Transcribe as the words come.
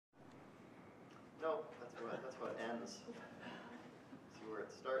ends. See where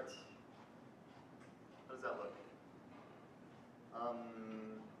it starts. How does that look?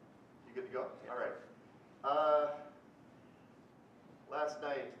 You good to go? Yeah. All right. Last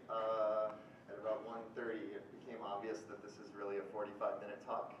night at about 1:30, it became obvious that this is really a 45-minute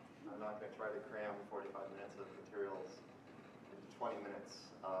talk. I'm not going to try to cram 45 minutes of materials into 20 minutes.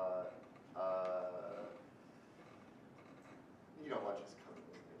 You don't want to just come.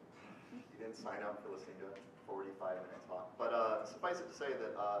 You didn't sign up for listening to a 45-minute talk. But suffice it to say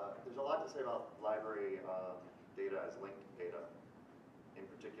that there's a lot to say about library data as linked data in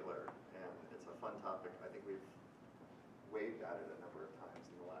particular, and it's a fun topic. I think we've waved at it a number of times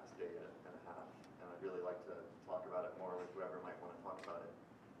in the last day and a half, and I'd really like to talk about it more with whoever might want to talk about it.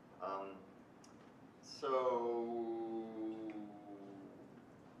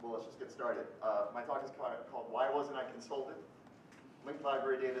 Well, let's just get started. My talk is called Why Wasn't I Consulted? Linked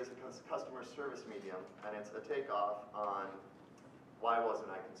library data is a customer service medium, and it's a takeoff on Why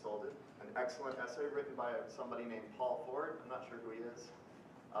Wasn't I Consulted? An excellent essay written by somebody named Paul Ford. I'm not sure who he is.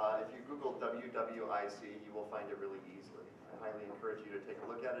 If you Google WWIC, you will find it really easily. I highly encourage you to take a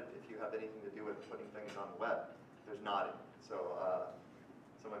look at it if you have anything to do with putting things on the web. There's nodding, so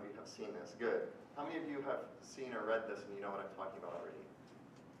some of you have seen this. Good. How many of you have seen or read this and you know what I'm talking about already?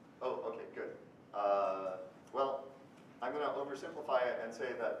 Oh, okay, good. Well, I'm going to oversimplify it and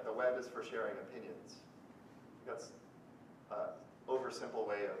say that the web is for sharing opinions. That's an oversimple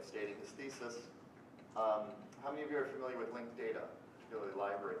way of stating this thesis. How many of you are familiar with linked data, particularly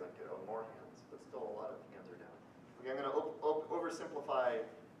library linked data? Oh, more hands, but still a lot of hands are down. Okay, I'm going to oversimplify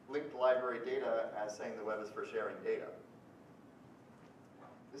linked library data as saying the web is for sharing data.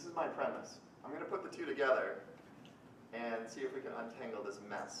 This is my premise. I'm going to put the two together and see if we can untangle this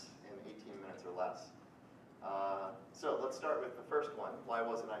mess in 18 minutes or less. So let's start with the first one. Why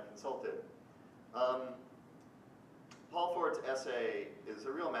wasn't I consulted? Paul Ford's essay is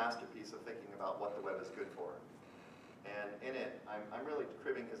a real masterpiece of thinking about what the web is good for. And in it, I'm really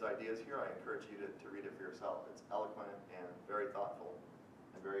cribbing his ideas here. I encourage you to read it for yourself. It's eloquent and very thoughtful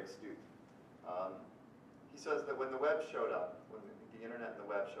and very astute. He says that when the web showed up, when the internet and the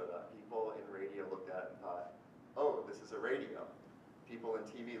web showed up, people in radio looked at it and thought, oh, this is a radio. People in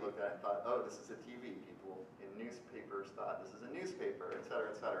TV looked at it and thought, oh, this is a TV. People in newspapers thought this is a newspaper, et cetera,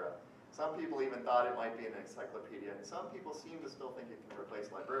 et cetera. Some people even thought it might be an encyclopedia, and some people seem to still think it can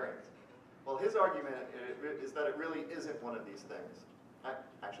replace librarians. Well, his argument is that it really isn't one of these things.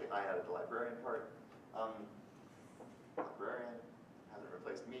 Actually, I added the librarian part. Librarian hasn't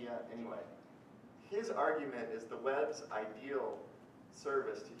replaced me yet. Anyway, his argument is the web's ideal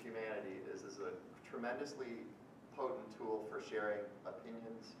service to humanity is a tremendously potent tool for sharing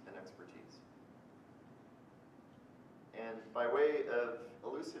opinions and expertise. And by way of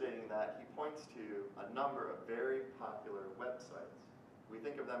elucidating that, he points to a number of very popular websites. We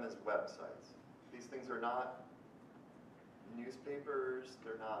think of them as websites. These things are not newspapers,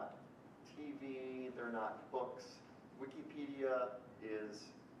 they're not TV, they're not books. Wikipedia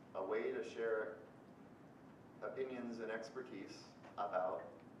is a way to share opinions and expertise about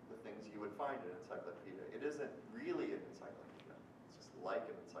the things you would find in an encyclopedia. It isn't really an encyclopedia. It's just like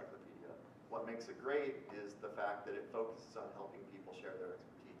an encyclopedia. What makes it great is the fact that it focuses on helping people share their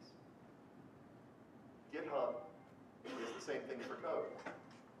expertise. GitHub is the same thing for code.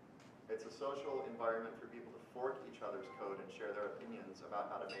 It's a social environment for people to fork each other's code and share their opinions about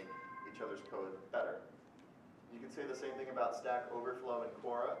how to make each other's code better. You can say the same thing about Stack Overflow and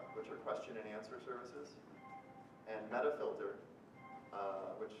Quora, which are question and answer services, and Metafilter,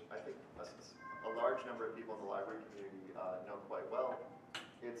 which I think a large number of people in the library community know quite well.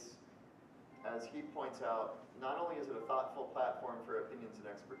 It's, as he points out, not only is it a thoughtful platform for opinions and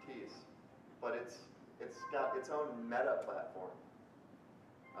expertise, but it's got its own meta platform,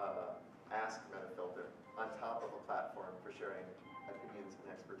 Ask Metafilter, on top of a platform for sharing opinions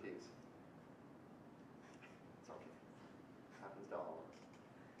and expertise. It's okay. Happens to all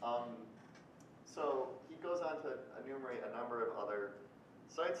of us. So he goes on to enumerate a number of other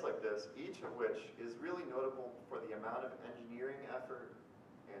sites like this, each of which is really notable for the amount of engineering effort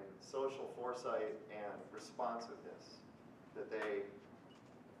and social foresight and responsiveness that they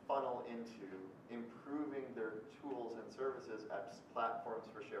funnel into improving their tools and services as platforms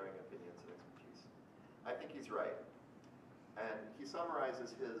for sharing opinions and expertise. I think he's right. And he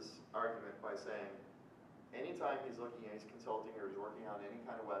summarizes his argument by saying, anytime he's looking at, he's consulting or he's working on any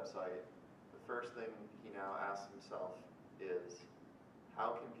kind of website, the first thing he now asks himself is,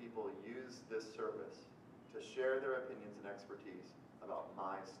 how can people use this service to share their opinions and expertise about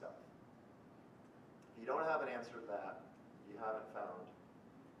my stuff? If you don't have an answer to that, you haven't found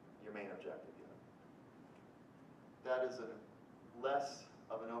your main objective yet. that is less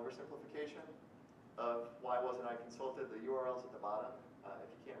of an oversimplification of why wasn't I consulted. The URL's at the bottom.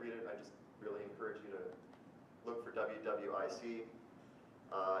 If you can't read it, I just really encourage you to look for WWIC.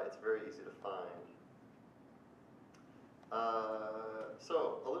 It's very easy to find.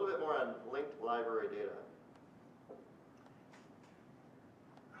 So a little bit more on linked library data.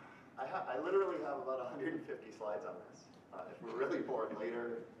 I literally have about 150 slides on this. If we're really bored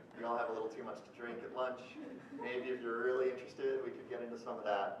later, we all have a little too much to drink at lunch. Maybe if you're really interested, we could get into some of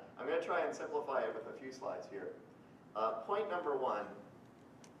that. I'm going to try and simplify it with a few slides here. Point number one,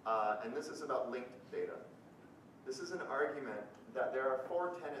 and this is about linked data. This is an argument that there are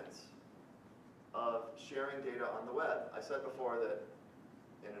 4 tenets of sharing data on the web. I said before that,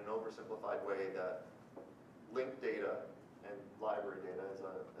 in an oversimplified way, that linked data and library data as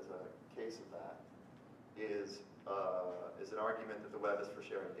a case of that is an argument that the web is for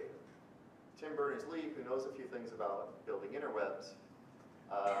sharing data. Tim Berners-Lee, who knows a few things about building interwebs,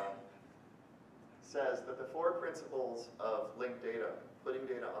 says that the 4 principles of linked data, putting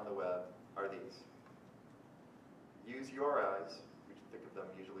data on the web, are these. Use URIs, we think of them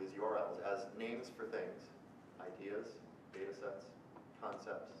usually as URLs, as names for things, ideas, data sets,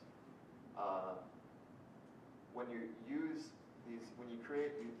 concepts. When you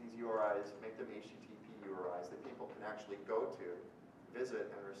create these URIs, make them HTTP URIs that people can actually go to,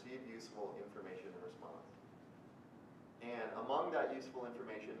 visit, and receive useful information in response. And among that useful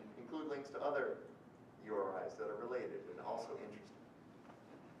information, include links to other URIs that are related and also interesting.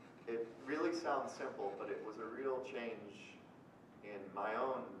 It really sounds simple, but it was a real change in my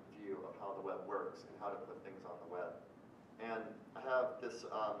own view of how the web works and how to put things on the web. And I have this,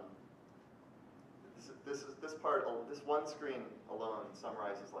 this one screen alone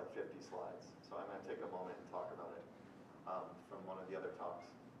summarizes like 50 slides. So I'm going to take a moment and talk about it from one of the other talks.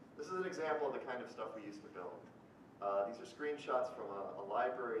 This is an example of the kind of stuff we used to build. These are screenshots from a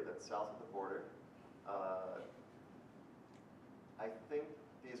library that's south of the border. I think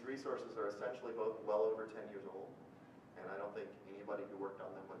these resources are essentially both well over 10 years old, and I don't think anybody who worked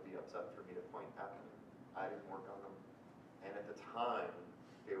on them would be upset for me to point at them. I didn't work on them, and at the time,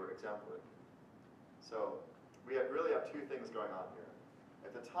 they were exemplary. So we really have 2 things going on here.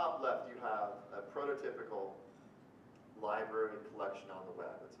 At the top left, you have a prototypical library collection on the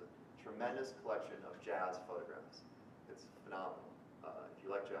web. It's a tremendous collection of jazz photographs. It's phenomenal. If you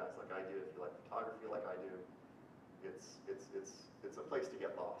like jazz like I do, if you like photography like I do, it's a place to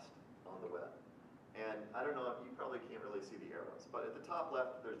get lost on the web. And I don't know if you probably can't really see the arrows, but at the top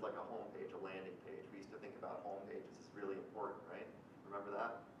left, there's like a home page, a landing page. We used to think about home pages as really important, right? Remember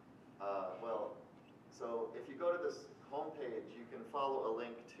that? So if you go to this home page, you can follow a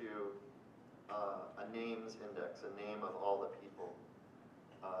link to a names index, a name of all the people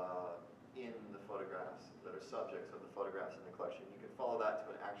in the photographs that are subjects of the photographs in the collection. You can follow that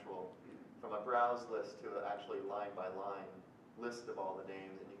to an actual, from a browse list to actually line by line list of all the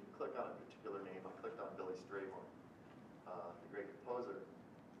names, and you can click on a particular name. I clicked on Billy Strayhorn, the great composer.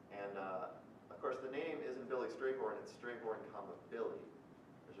 And of course the name isn't Billy Strayhorn, it's Strayhorn, Billy.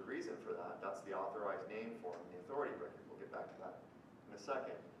 There's a reason for that. That's the authorized name for him, the authority record. We'll get back to that in a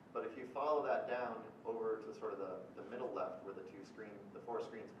second. But if you follow that down over to sort of the middle left where the 4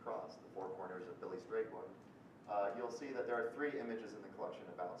 screens cross, the 4 corners of Billy Strayhorn, you'll see that there are 3 images in the collection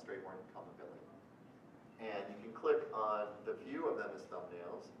about Strayhorn, Billy. And you can click on the view of them as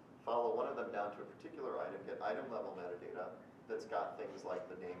thumbnails, follow one of them down to a particular item, get item level metadata that's got things like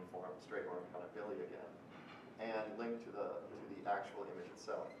the name form, Strayhorn, Billy again, and link to the actual image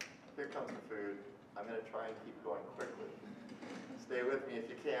itself. Here comes the food. I'm going to try and keep going quickly. Stay with me if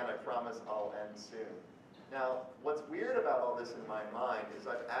you can. I promise I'll end soon. Now, what's weird about all this in my mind is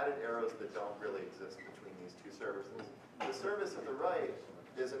I've added arrows that don't really exist between these 2 services. The service at the right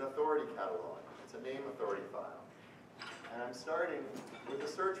is an authority catalog. It's a name authority file. And I'm starting with a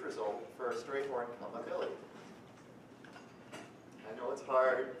search result for a Strayhorn, Billy. I know it's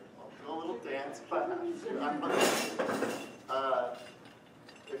hard. I'll do a little dance class.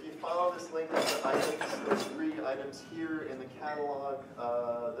 If you follow this link to the items, there's 3 items here in the catalog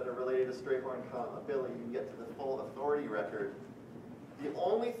that are related to Strayhorn, Billy. You can get to the full authority record. The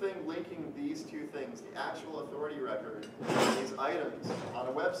only thing linking these 2 things, the actual authority record and these items on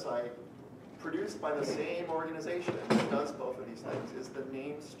a website produced by the same organization that does both of these things, is the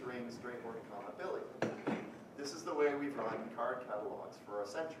name string Strayhorn, Billy. This is the way we've run card catalogs for a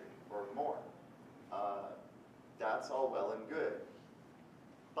century or more. That's all well and good.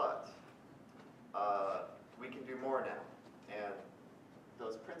 But we can do more now. And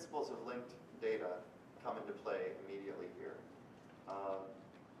those principles of linked data come into play immediately here.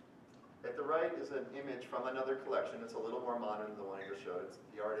 At the right is an image from another collection. It's a little more modern than the one I just showed. It's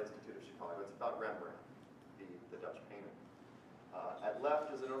the Art Institute of Chicago. It's about Rembrandt, the Dutch painter. At left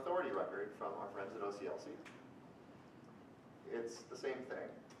is an authority record from our friends at OCLC. It's the same thing.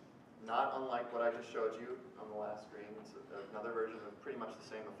 Not unlike what I just showed you on the last screen. It's another version of pretty much the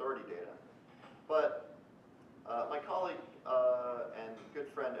same authority data. But my colleague and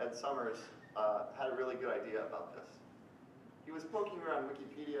good friend Ed Summers had a really good idea about this. He was poking around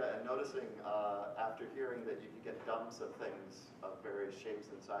Wikipedia and noticing, after hearing that you could get dumps of things of various shapes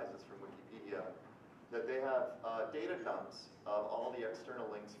and sizes from Wikipedia, that they have data dumps of all the external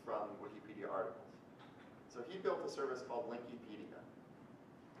links from Wikipedia articles. So he built a service called Linkipedia.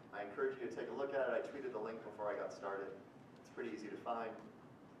 I encourage you to take a look at it. I tweeted the link before I got started. It's pretty easy to find.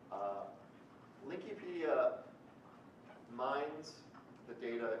 Linkipedia mines the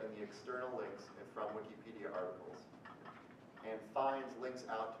data in the external links from Wikipedia articles and finds links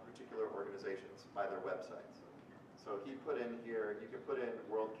out to particular organizations by their websites. So he put in here, you can put in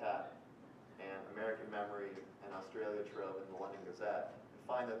WorldCat and American Memory and Australia Trove and the London Gazette and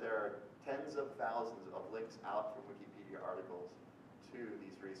find that there are tens of thousands of links out from Wikipedia articles to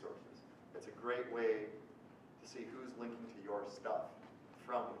these resources. It's a great way to see who's linking to your stuff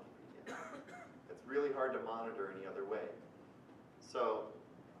from Wikipedia. It's really hard to monitor any other way. So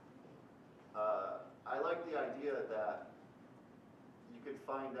I like the idea that you could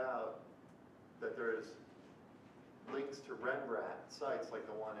find out that there's links to Rembrandt sites like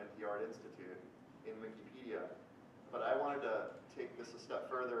the one at the Art Institute in Wikipedia, but I wanted to take this a step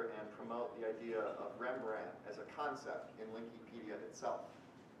further and promote the idea of Rembrandt as a concept in Linkipedia itself,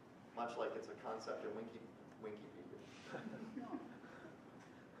 much like it's a concept in Wikipedia.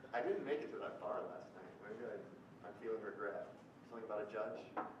 I didn't make it to that far last night. Maybe I'm feeling regret. Something about a judge?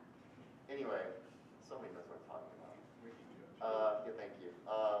 Anyway, somebody knows what I'm talking about. Yeah, thank you.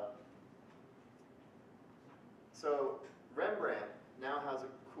 So Rembrandt now has a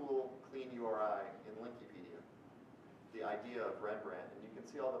cool, clean URI in Linkipedia. The idea of Rembrandt, and you can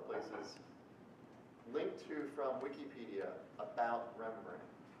see all the places linked to from Wikipedia about Rembrandt.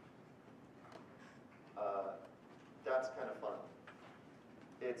 That's kind of fun.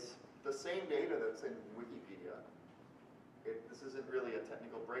 It's the same data that's in Wikipedia. This isn't really a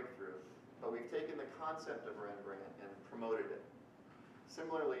technical breakthrough, but we've taken the concept of Rembrandt and promoted it.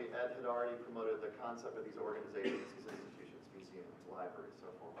 Similarly, Ed had already promoted the concept of these organizations, these institutions, museums, libraries, so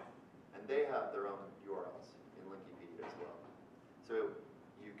forth. And they have their own URLs in Linkipedia as well. So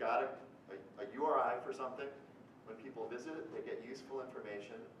you've got a URI for something. When people visit it, they get useful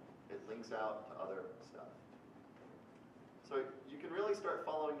information. It links out to other stuff. So you can really start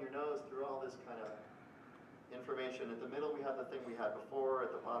following your nose through all this kind of information. At the middle, we have the thing we had before.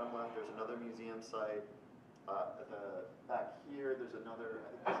 At the bottom left, there's another museum site. At the back here, there's another,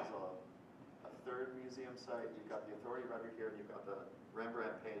 I think this is a third museum site. You've got the authority record here, and you've got the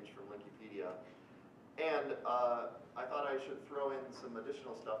Rembrandt page from Wikipedia. And I thought I should throw in some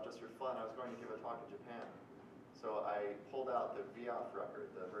additional stuff just for fun. I was going to give a talk in Japan. So I pulled out the VIAF record,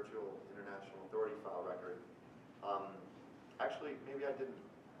 the Virtual International Authority File record. Actually, maybe I didn't.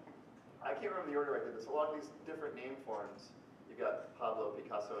 I can't remember the order I did this. A lot of these different name forms. You've got Pablo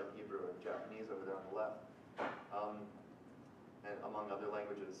Picasso in Hebrew and Japanese over there on the left. And among other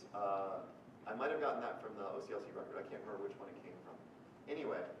languages. I might have gotten that from the OCLC record. I can't remember which one it came from.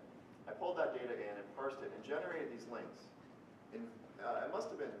 Anyway, I pulled that data in and parsed it and generated these links. It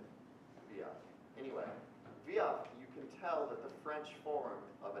must have been VIAF. Anyway, VIAF, you can tell that the French form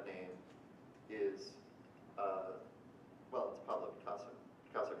of a name is, well, it's Pablo Picasso.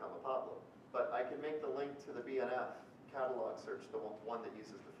 Picasso, Pablo. But I can make the link to the BNF catalog search, the one that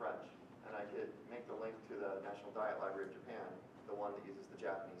uses the French. And I could make the link to the National Diet Library of Japan, the one that uses the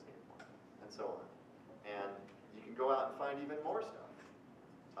Japanese name form, and so on. And you can go out and find even more stuff.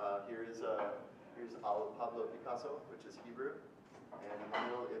 Here's Pablo Picasso, which is Hebrew, and in the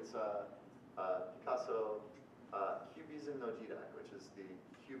middle it's Picasso Cubism no Jidai, which is the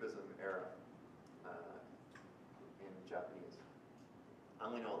Cubism era in Japanese. I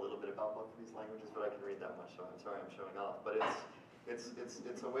only know a little bit about both of these languages, but I can read that much, so I'm sorry I'm showing off. But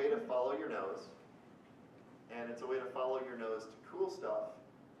it's a way to follow your nose, and it's a way to follow your nose to cool stuff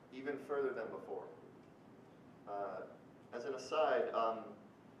even further than before. As an aside,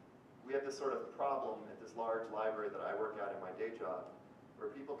 we have this sort of problem at this large library that I work at in my day job, where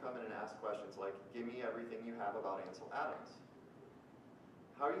people come in and ask questions like, give me everything you have about Ansel Adams.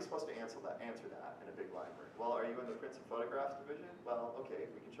 How are you supposed to answer that in a big library? Well, are you in the prints and photographs division? Well, okay,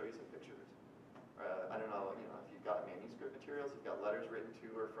 we can show you some pictures. I don't know, if you've got manuscript materials, you've got letters written to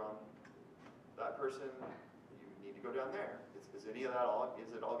or from that person, you need to go down there. Is any of that all,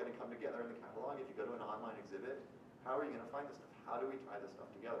 is it all going to come together in the catalog? If you go to an online exhibit, how are you going to find this stuff? How do we tie this stuff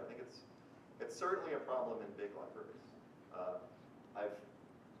together? I think it's certainly a problem in big libraries. I've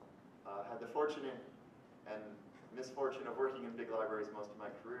had the fortunate and misfortune of working in big libraries most of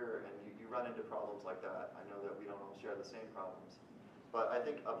my career, and you run into problems like that. I know that we don't all share the same problems. But I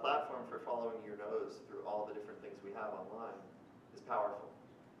think a platform for following your nose through all the different things we have online is powerful.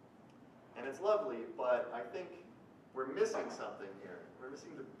 And it's lovely, but I think we're missing something here. We're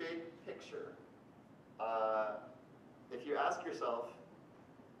missing the big picture. If you ask yourself,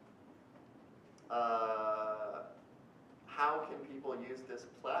 how can people use this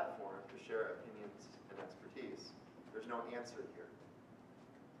platform to share opinions and expertise? There's no answer here.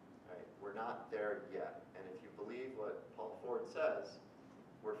 Right? We're not there yet. And if you believe what Paul Ford says,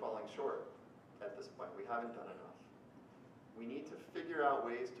 we're falling short at this point. We haven't done enough. We need to figure out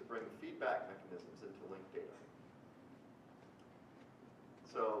ways to bring feedback mechanisms into linked data.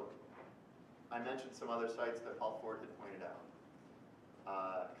 So I mentioned some other sites that Paul Ford had pointed out.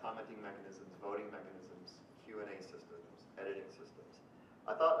 Commenting mechanisms, voting mechanisms, Q&A systems, editing systems.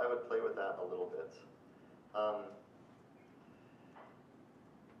 I thought I would play with that a little bit.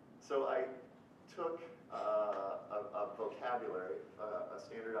 So I took a vocabulary, a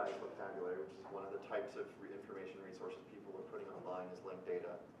standardized vocabulary, which is one of the types of information resources people are putting online is linked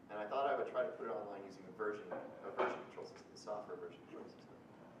data. And I thought I would try to put it online using a version control system, a software version control system.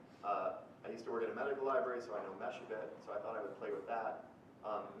 I used to work at a medical library, so I know Mesh a bit, so I thought I would play with that.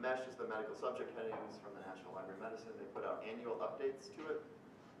 Mesh is the medical subject headings from the National Library of Medicine. They put out annual updates to it.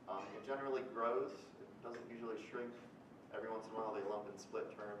 It generally grows. It doesn't usually shrink. Every once in a while they lump and split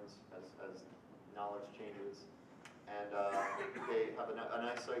terms as knowledge changes. And they have a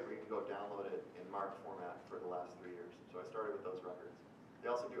nice site where you can go download it in MARC format for the last 3 years. So I started with those records. They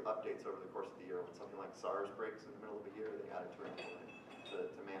also do updates over the course of the year. When something like SARS breaks in the middle of the year, they add it to it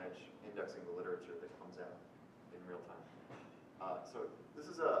to manage indexing the literature that comes out in real time. So this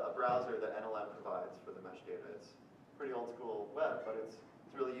is a browser that NLM provides for the Mesh data. It's pretty old school web, but it's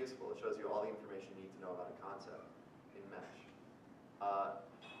really useful. It shows you all the information you need to know about a concept in Mesh.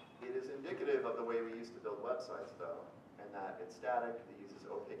 It is indicative of the way we used to build websites, though, and that it's static, it uses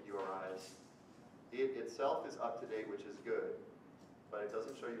opaque URIs. It itself is up to date, which is good, but it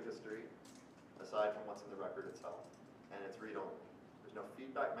doesn't show you history, aside from what's in the record itself, and it's read-only. There's no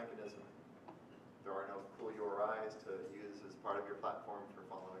feedback mechanism. There are no cool URIs to use as part of your platform for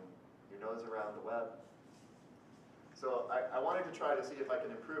following your nose around the web. So I wanted to try to see if I can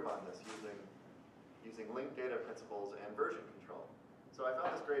improve on this using linked data principles and version control. So I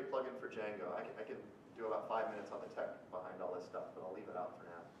found this great plugin for Django. I can do about 5 minutes on the tech behind all this stuff, but I'll leave it out for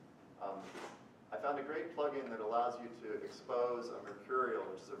now. I found a great plugin that allows you to expose a Mercurial,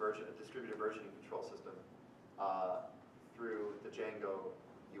 which is a distributed versioning control system, through the Django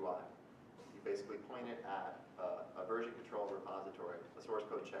UI. You basically point it at a version control repository, a source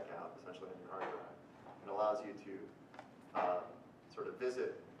code checkout, essentially on your hard drive. It allows you to sort of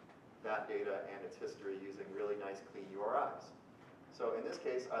visit that data and its history using really nice, clean URIs. So in this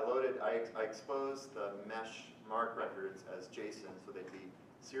case, I exposed the Mesh MARC records as JSON, so they'd be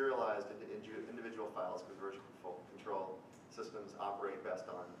serialized into individual files, because version control systems operate best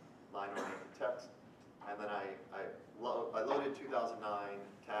on line-oriented text. And then I loaded 2009,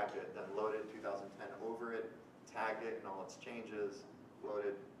 tagged it, then loaded 2010 over it, tagged it and all its changes,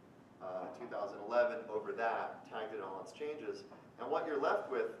 loaded 2011 over that, tagged it and all its changes. And what you're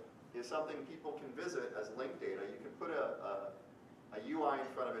left with is something people can visit as linked data. You can put a UI in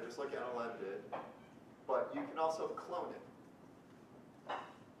front of it, just like NLM did, but you can also clone it,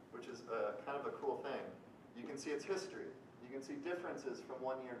 which is kind of a cool thing. You can see its history. You can see differences from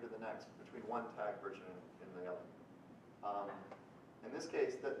one year to the next between one tag version and the other. In this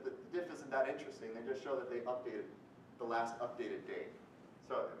case, the diff isn't that interesting. They just show that they updated the last updated date.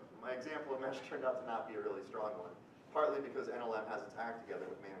 So my example of Mesh turned out to not be a really strong one, partly because NLM has its act together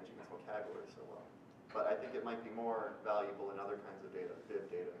with managing its vocabulary so well. But I think it might be more valuable in other kinds of data, bib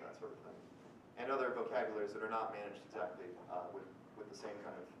data, that sort of thing, and other vocabularies that are not managed exactly with the same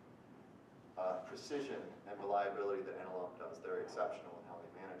kind of precision and reliability that NLM does. They're exceptional in how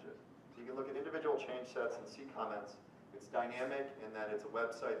they manage it. So you can look at individual change sets and see comments. It's dynamic in that it's a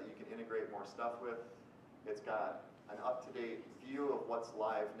website that you can integrate more stuff with. It's got an up-to-date view of what's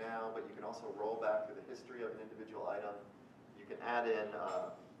live now, but you can also roll back through the history of an individual item. You can add in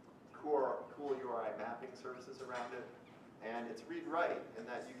cool URI mapping services around it. And it's read-write in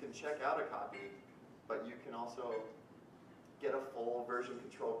that you can check out a copy, but you can also get a full version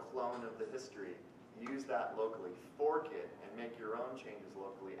control clone of the history, use that locally, fork it, and make your own changes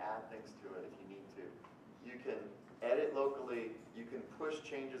locally, add things to it if you need to. You can edit locally, you can push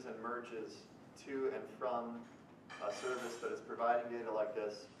changes and merges to and from a service that is providing data like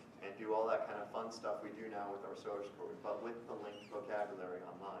this, and do all that kind of fun stuff we do now with our source code, but with the linked vocabulary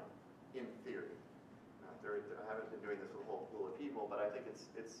online, in theory. I haven't been doing this with a whole pool of people, but I think it's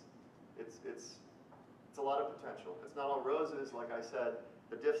a lot of potential. It's not all roses, like I said.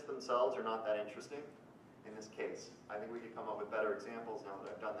 The diffs themselves are not that interesting in this case. I think we could come up with better examples now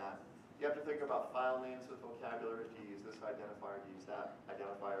that I've done that. You have to think about file names with vocabulary. Do you use this identifier? Do you use that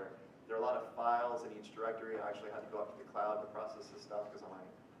identifier? There are a lot of files in each directory. I actually had to go up to the cloud to process this stuff because on my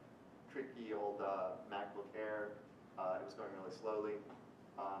tricky old MacBook Air, it was going really slowly.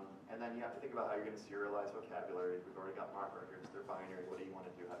 And then you have to think about how you're going to serialize vocabulary. We've already got mark records. They're binary. What do you want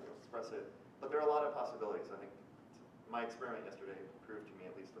to do? How do you express it? But there are a lot of possibilities. I think my experiment yesterday proved to me,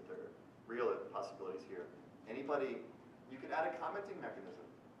 at least, that there are real possibilities here. Anybody, you could add a commenting mechanism.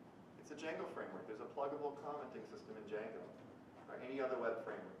 It's a Django framework. There's a pluggable commenting system in Django, or any other web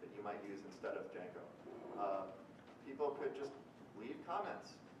framework that you might use instead of Django. People could just leave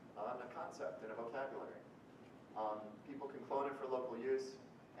comments on a concept in a vocabulary. People can clone it for local use,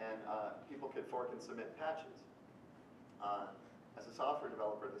 and people could fork and submit patches. As a software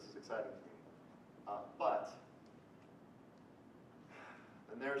developer, this is exciting to me.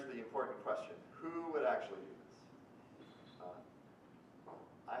 And there's the important question. Who would actually do this?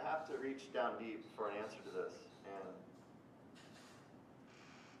 I have to reach down deep for an answer to this. And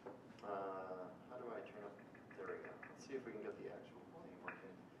how do I turn up? There we go. Let's see if we can get the actual volume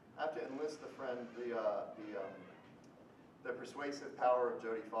working. I have to enlist the persuasive power of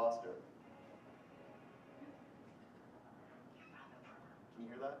Jodie Foster. Can you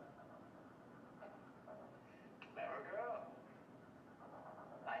hear that? Clever girl.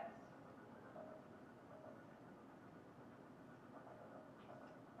 Nice.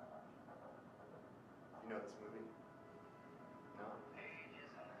 You know this movie? No?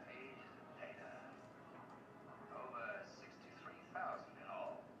 Pages and pages of data. Over 63,000 in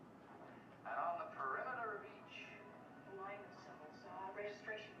all. And on the perimeter of each. Alignment symbols,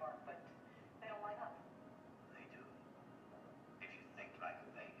 registration mark, but they don't line up. They do. If you think like a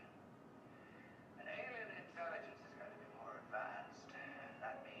vegan. An alien intelligence is going to be more advanced.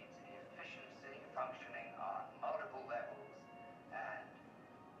 That means efficiency functioning on multiple levels and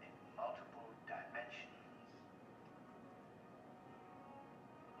in multiple dimensions.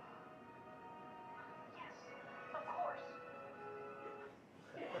 Yes, of course.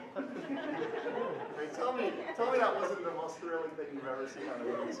 Hey, tell me that wasn't the most thrilling thing you've ever seen on a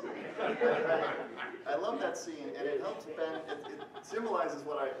movie screen. I love that scene, and it helps Ben. It symbolizes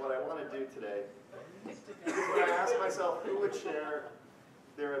what I want to do today. Because when I ask myself who would share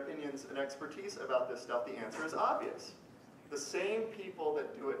their opinions and expertise about this stuff, the answer is obvious. The same people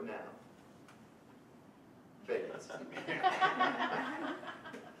that do it now. Vegans.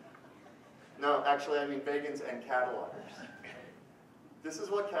 No, actually, I mean vegans and catalogers. This is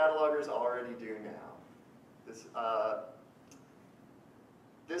what catalogers already do now.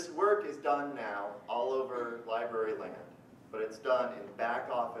 This work is done now all over library land, but it's done in back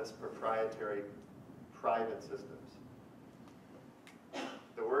office proprietary private systems.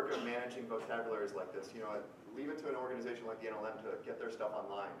 The work of managing vocabularies like this, leave it to an organization like the NLM to get their stuff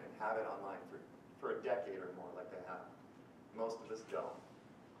online and have it online for a decade or more like they have. Most of us don't.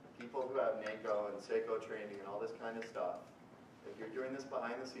 People who have NACO and SACO training and all this kind of stuff, if you're doing this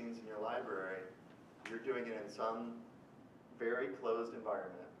behind the scenes in your library, you're doing it in some very closed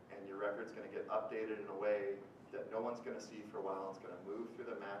environment, and your record's going to get updated in a way that no one's going to see for a while. It's going to move through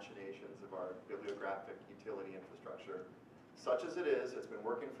the machinations of our bibliographic utility infrastructure. Such as it is, it's been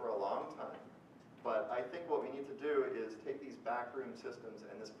working for a long time. But I think what we need to do is take these backroom systems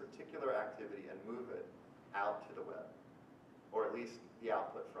and this particular activity and move it out to the web, or at least the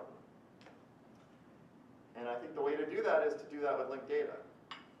output from them. And I think the way to do that is to do that with linked data.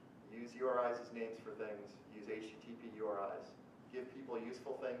 Use URIs as names for things, use HTTP URIs, give people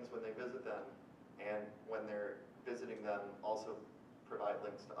useful things when they visit them, and when they're visiting them, also provide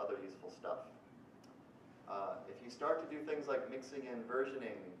links to other useful stuff. If you start to do things like mixing in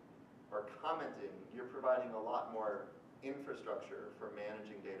versioning or commenting, you're providing a lot more infrastructure for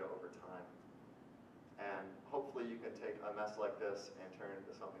managing data over time. And hopefully you can take a mess like this and turn it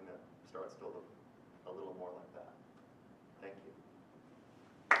into something that starts to look a little more like that. Thank you.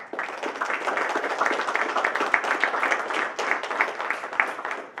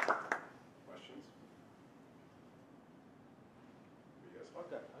 Questions? Yes.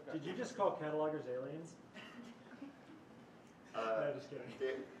 Okay. Did you just call catalogers aliens? No, just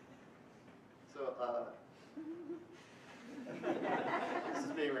kidding. So, this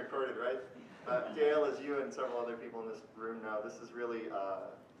is being recorded, right? Dale, as you and several other people in this room know, this is really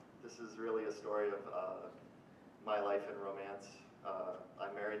a story of my life in romance.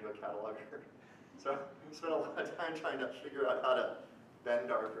 I'm married to a cataloger, so we spent a lot of time trying to figure out how to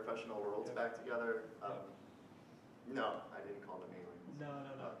bend our professional worlds back together. No, I didn't call them aliens. No.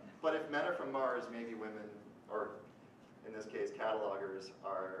 But if men are from Mars, maybe women, or in this case, catalogers,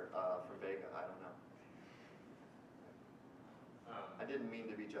 are from Vega. I don't know. I didn't mean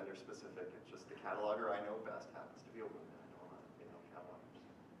to be gender specific. It's just the cataloger I know best happens to be a woman. I know a lot of female catalogers,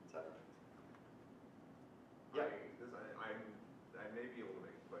 etc. Yeah. I may be able to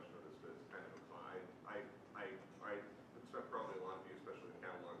make a question of this, but it's kind of implied. I suspect probably a lot of you, especially the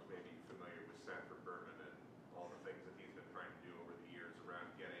catalogs, may be familiar with Sanford Berman and all the things that he's been trying to do over the years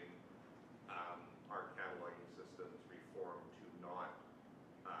around getting our cataloging systems reformed to not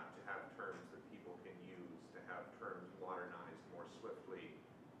to have terms that people can use, to have terms modernized more swiftly.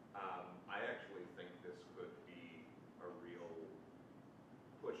 I actually think this could be a real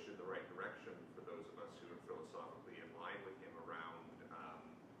push in the right direction for those of us who are philosophically in line with him around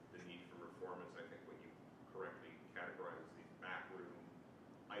the need for reform. Is I think what you correctly categorize as these backroom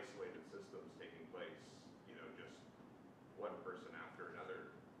isolated systems taking place, you know, just one person after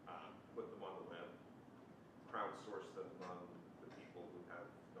another, put them on the web, crowdsource them among the people who have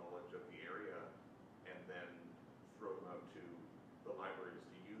knowledge of the area, and then throw them out to the libraries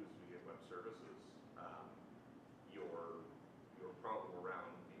to use via web services. Your problem around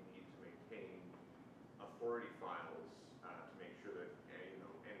the need to maintain authority files to make sure that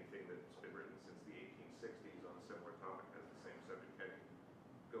anything that's been written since the 1860s on a similar topic has the same subject heading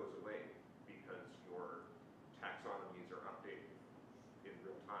goes away because your taxonomies are updated in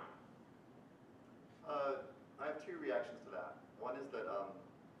real time. I have two reactions to that. One is that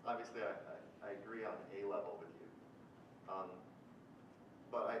obviously I agree on a level with you,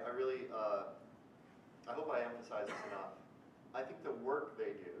 but I really I hope I emphasize this enough. I think the work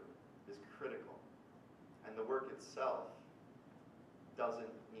they do is critical, and the work itself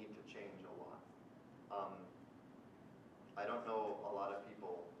doesn't need to change a lot. I don't know a lot of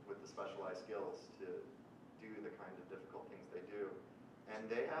people with the specialized skills to do the kind of difficult things they do,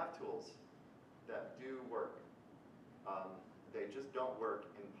 and they have tools that do work. They just don't work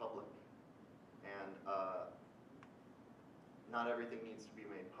in public, and not everything needs to be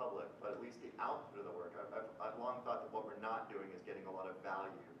made public, but at least the output of the work. I've long thought that what we're not doing is getting a lot of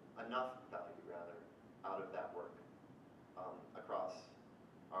value, enough value rather, out of that work across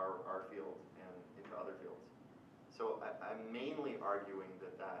our field and into other fields. So I'm mainly arguing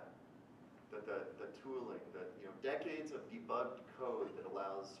that the tooling, that decades of debugged code that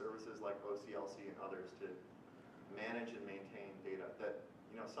allows services like OCLC and others to manage and maintain data, that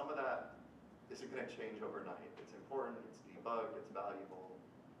some of that isn't going to change overnight. It's important, it's debugged, it's valuable.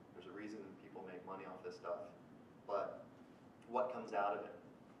 There's a reason people make money off this stuff. But what comes out of it,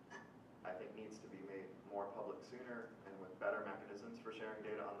 I think, needs to be made more public sooner and with better mechanisms for sharing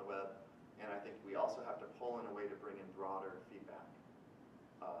data on the web. And I think we also have to pull in a way to bring in broader feedback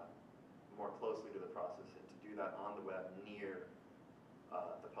more closely to the process, and to do that on the web near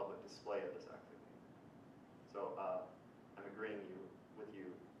the public display of this activity. So I'm agreeing with you,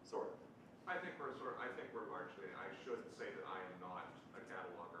 sort of. I think we're largely, I should say that I am not a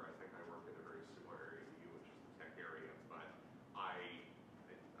cataloger. I think I work in a very similar area to you, which is the tech area, but I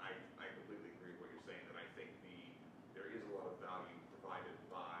completely agree with what you're saying, that I think there is a lot of value provided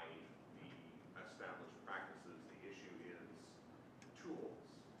by the established practices. The issue is tools,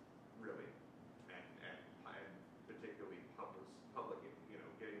 really, and particularly public,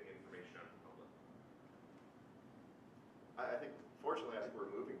 getting the information out to the public. I think, fortunately, I think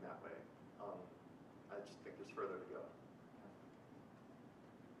we're moving that way. I just think there's further to go.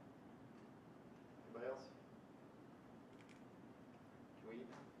 Anybody else? Can we?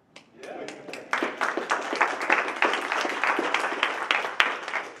 Yeah.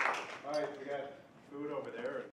 All right, we got food over there.